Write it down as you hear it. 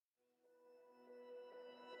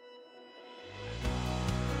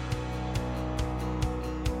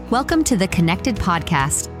Welcome to the Connected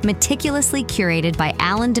Podcast, meticulously curated by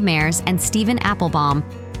Alan Demers and Stephen Applebaum,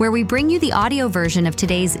 where we bring you the audio version of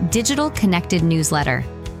today's digital connected newsletter.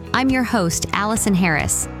 I'm your host, Allison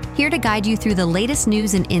Harris, here to guide you through the latest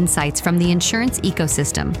news and insights from the insurance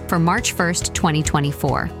ecosystem for March 1st,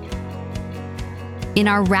 2024. In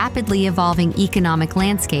our rapidly evolving economic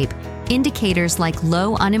landscape, indicators like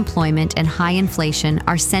low unemployment and high inflation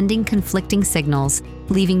are sending conflicting signals,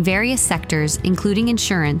 leaving various sectors, including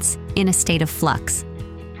insurance, in a state of flux.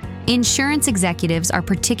 Insurance executives are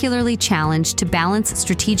particularly challenged to balance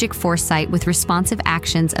strategic foresight with responsive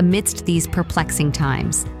actions amidst these perplexing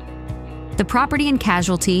times. The property and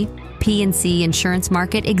casualty, P&C insurance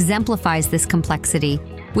market exemplifies this complexity,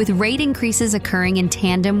 with rate increases occurring in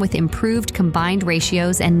tandem with improved combined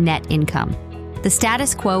ratios and net income. The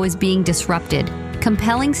status quo is being disrupted,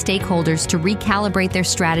 compelling stakeholders to recalibrate their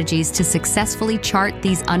strategies to successfully chart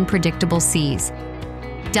these unpredictable seas.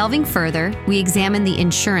 Delving further, we examine the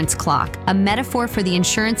insurance clock, a metaphor for the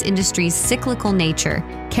insurance industry's cyclical nature,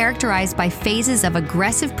 characterized by phases of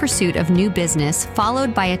aggressive pursuit of new business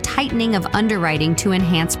followed by a tightening of underwriting to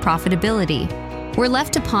enhance profitability. We're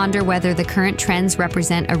left to ponder whether the current trends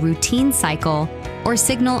represent a routine cycle or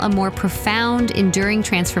signal a more profound, enduring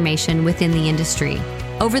transformation within the industry.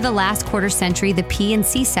 Over the last quarter century, the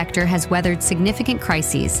P&C sector has weathered significant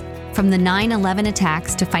crises, from the 9/11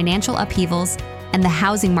 attacks to financial upheavals and the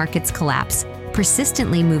housing market's collapse,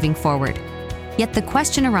 persistently moving forward. Yet the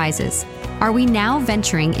question arises, are we now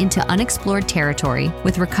venturing into unexplored territory,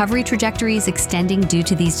 with recovery trajectories extending due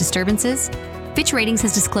to these disturbances? Fitch Ratings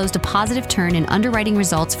has disclosed a positive turn in underwriting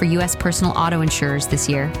results for U.S. personal auto insurers this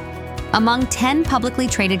year. Among 10 publicly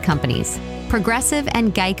traded companies, Progressive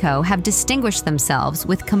and Geico have distinguished themselves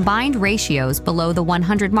with combined ratios below the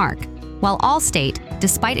 100 mark, while Allstate,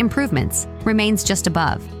 despite improvements, remains just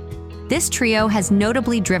above. This trio has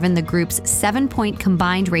notably driven the group's 7-point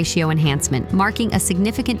combined ratio enhancement, marking a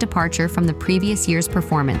significant departure from the previous year's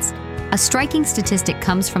performance. A striking statistic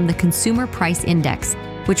comes from the Consumer Price Index,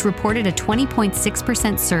 which reported a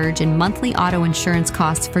 20.6% surge in monthly auto insurance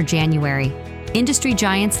costs for January. Industry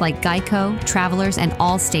giants like Geico, Travelers, and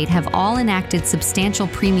Allstate have all enacted substantial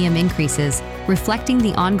premium increases, reflecting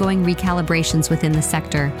the ongoing recalibrations within the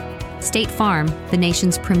sector. State Farm, the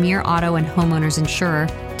nation's premier auto and homeowners insurer,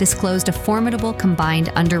 disclosed a formidable combined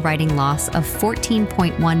underwriting loss of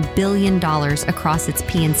 $14.1 billion across its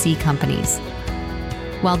P&C companies.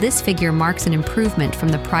 While this figure marks an improvement from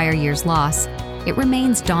the prior year's loss, it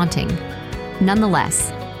remains daunting.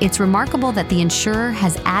 Nonetheless, it's remarkable that the insurer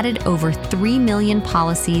has added over 3 million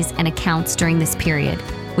policies and accounts during this period,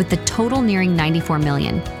 with the total nearing 94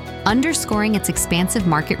 million, underscoring its expansive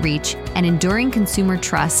market reach and enduring consumer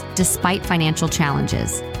trust despite financial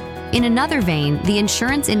challenges. In another vein, the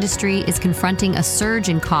insurance industry is confronting a surge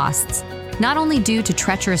in costs, not only due to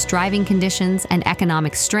treacherous driving conditions and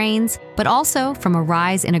economic strains, but also from a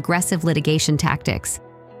rise in aggressive litigation tactics.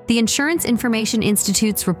 The Insurance Information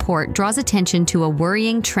Institute's report draws attention to a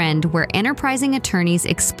worrying trend where enterprising attorneys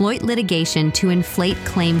exploit litigation to inflate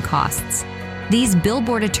claim costs. These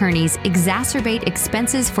billboard attorneys exacerbate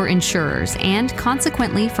expenses for insurers and,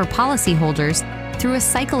 consequently, for policyholders through a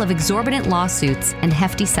cycle of exorbitant lawsuits and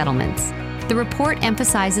hefty settlements. The report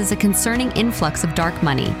emphasizes a concerning influx of dark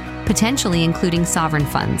money, potentially including sovereign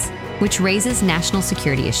funds, which raises national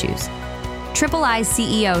security issues. Triple I's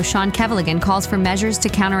CEO Sean Kevelighan calls for measures to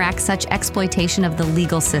counteract such exploitation of the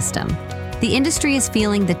legal system. The industry is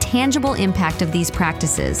feeling the tangible impact of these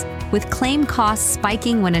practices, with claim costs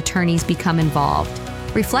spiking when attorneys become involved.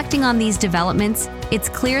 Reflecting on these developments, it's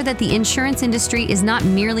clear that the insurance industry is not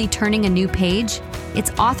merely turning a new page,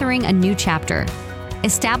 it's authoring a new chapter.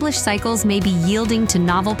 Established cycles may be yielding to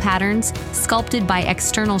novel patterns sculpted by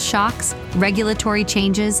external shocks, regulatory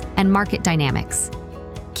changes, and market dynamics.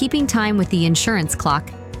 Keeping time with the insurance clock,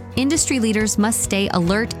 industry leaders must stay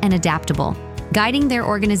alert and adaptable, guiding their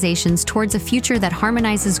organizations towards a future that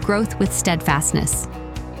harmonizes growth with steadfastness.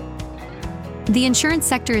 The insurance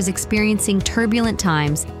sector is experiencing turbulent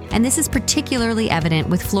times, and this is particularly evident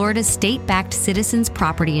with Florida's state-backed Citizens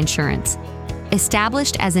Property Insurance.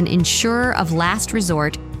 Established as an insurer of last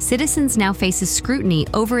resort, Citizens now faces scrutiny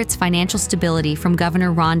over its financial stability from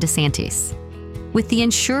Governor Ron DeSantis. With the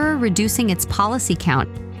insurer reducing its policy count,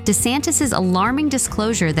 DeSantis' alarming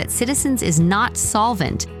disclosure that Citizens is not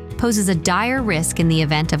solvent poses a dire risk in the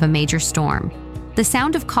event of a major storm. The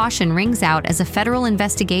sound of caution rings out as a federal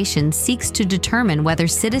investigation seeks to determine whether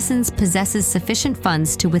Citizens possesses sufficient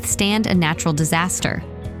funds to withstand a natural disaster.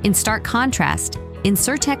 In stark contrast,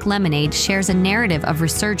 Insurtech Lemonade shares a narrative of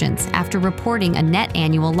resurgence after reporting a net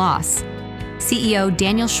annual loss. CEO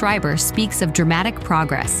Daniel Schreiber speaks of dramatic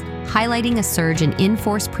progress, highlighting a surge in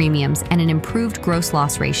force premiums and an improved gross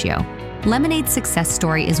loss ratio. Lemonade's success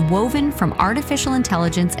story is woven from artificial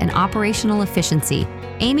intelligence and operational efficiency,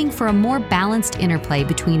 aiming for a more balanced interplay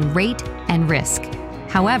between rate and risk.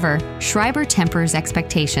 However, Schreiber tempers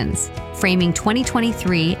expectations, framing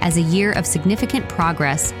 2023 as a year of significant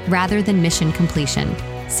progress rather than mission completion,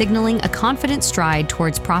 signaling a confident stride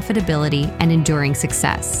towards profitability and enduring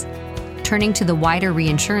success. Turning to the wider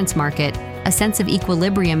reinsurance market, a sense of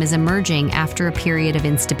equilibrium is emerging after a period of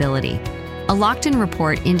instability. A Lockton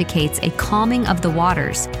report indicates a calming of the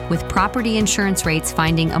waters, with property insurance rates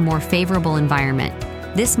finding a more favorable environment.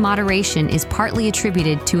 This moderation is partly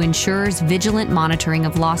attributed to insurers' vigilant monitoring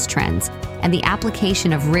of loss trends and the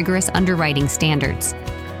application of rigorous underwriting standards.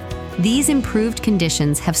 These improved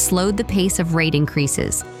conditions have slowed the pace of rate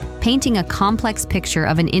increases, painting a complex picture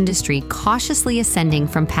of an industry cautiously ascending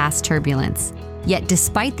from past turbulence. Yet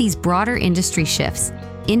despite these broader industry shifts,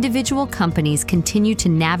 individual companies continue to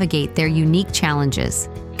navigate their unique challenges.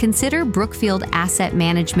 Consider Brookfield Asset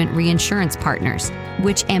Management Reinsurance Partners,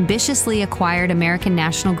 which ambitiously acquired American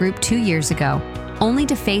National Group 2 years ago, only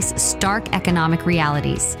to face stark economic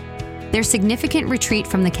realities. Their significant retreat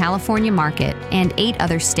from the California market and 8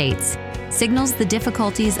 other states signals the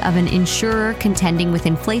difficulties of an insurer contending with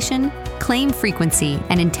inflation, claim frequency,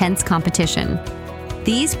 and intense competition.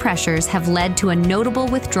 These pressures have led to a notable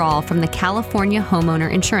withdrawal from the California homeowner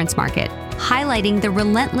insurance market, highlighting the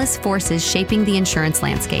relentless forces shaping the insurance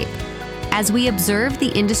landscape. As we observe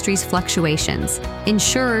the industry's fluctuations,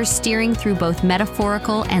 insurers steering through both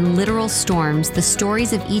metaphorical and literal storms, the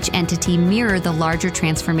stories of each entity mirror the larger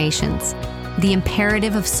transformations. The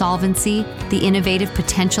imperative of solvency, the innovative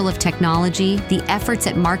potential of technology, the efforts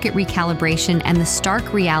at market recalibration, and the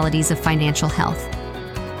stark realities of financial health.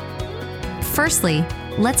 Firstly,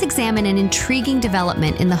 let's examine an intriguing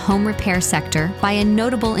development in the home repair sector by a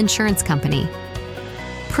notable insurance company.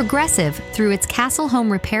 Progressive, through its Castle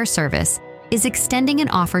Home Repair Service, is extending an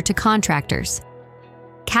offer to contractors.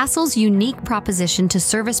 Castle's unique proposition to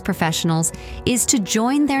service professionals is to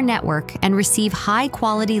join their network and receive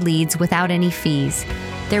high-quality leads without any fees.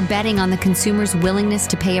 They're betting on the consumer's willingness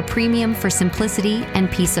to pay a premium for simplicity and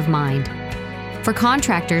peace of mind. For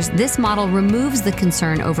contractors, this model removes the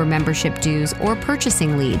concern over membership dues or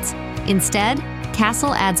purchasing leads. Instead,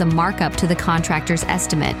 Castle adds a markup to the contractor's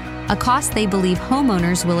estimate, a cost they believe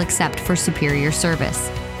homeowners will accept for superior service.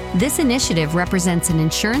 This initiative represents an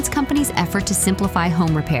insurance company's effort to simplify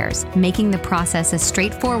home repairs, making the process as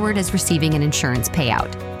straightforward as receiving an insurance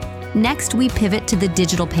payout. Next, we pivot to the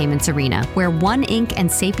digital payments arena, where One Inc. and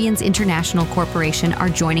Sapiens International Corporation are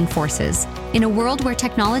joining forces. In a world where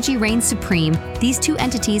technology reigns supreme, these two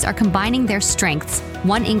entities are combining their strengths,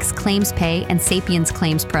 One Inc.'s ClaimsPay and Sapiens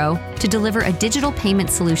ClaimsPro, to deliver a digital payment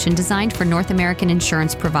solution designed for North American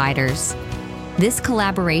insurance providers. This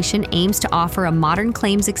collaboration aims to offer a modern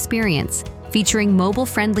claims experience, featuring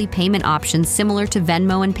mobile-friendly payment options similar to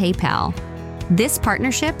Venmo and PayPal. This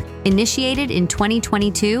partnership, initiated in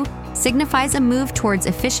 2022, signifies a move towards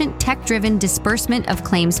efficient tech-driven disbursement of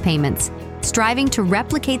claims payments, striving to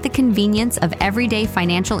replicate the convenience of everyday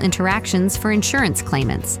financial interactions for insurance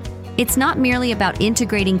claimants. It's not merely about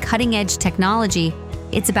integrating cutting-edge technology,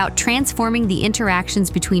 it's about transforming the interactions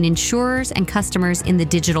between insurers and customers in the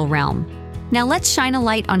digital realm. Now let's shine a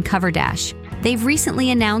light on CoverDash. They've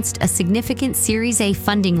recently announced a significant Series A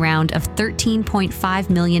funding round of $13.5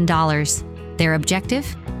 million. Their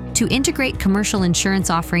objective? To integrate commercial insurance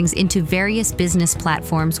offerings into various business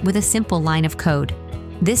platforms with a simple line of code.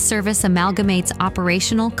 This service amalgamates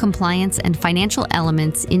operational, compliance, and financial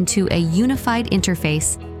elements into a unified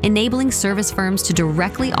interface, enabling service firms to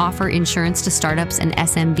directly offer insurance to startups and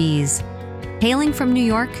SMBs. Hailing from New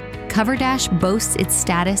York, CoverDash boasts its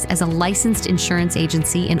status as a licensed insurance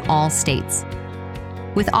agency in all states.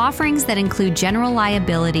 With offerings that include general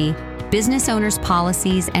liability, business owners'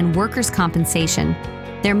 policies, and workers' compensation,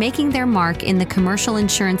 they're making their mark in the commercial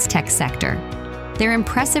insurance tech sector. Their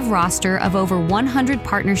impressive roster of over 100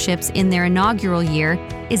 partnerships in their inaugural year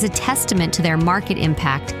is a testament to their market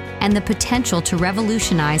impact and the potential to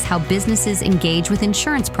revolutionize how businesses engage with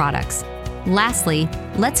insurance products. Lastly,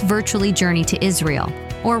 let's virtually journey to Israel,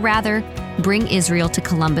 or rather, bring Israel to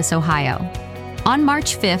Columbus, Ohio. On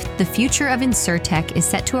March 5th, the future of InsurTech is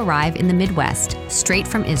set to arrive in the Midwest, straight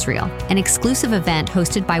from Israel, an exclusive event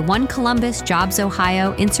hosted by One Columbus, Jobs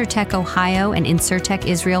Ohio, InsurTech Ohio, and InsurTech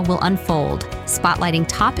Israel will unfold, spotlighting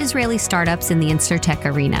top Israeli startups in the InsurTech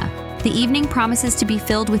arena. The evening promises to be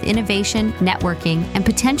filled with innovation, networking, and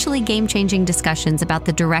potentially game-changing discussions about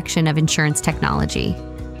the direction of insurance technology.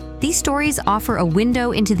 These stories offer a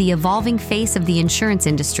window into the evolving face of the insurance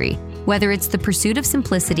industry, whether it's the pursuit of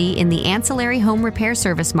simplicity in the ancillary home repair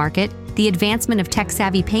service market, the advancement of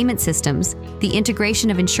tech-savvy payment systems, the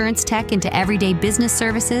integration of insurance tech into everyday business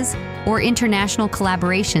services, or international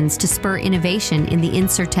collaborations to spur innovation in the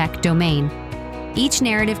InsurTech domain. Each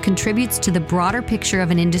narrative contributes to the broader picture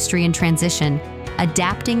of an industry in transition,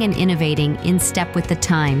 adapting and innovating in step with the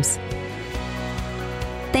times.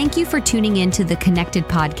 Thank you for tuning in to the Connected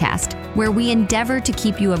Podcast, where we endeavor to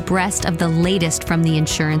keep you abreast of the latest from the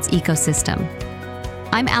insurance ecosystem.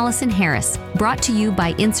 I'm Allison Harris, brought to you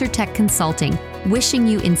by InsurTech Consulting, wishing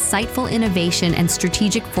you insightful innovation and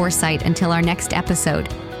strategic foresight until our next episode.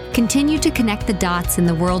 Continue to connect the dots in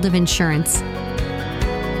the world of insurance.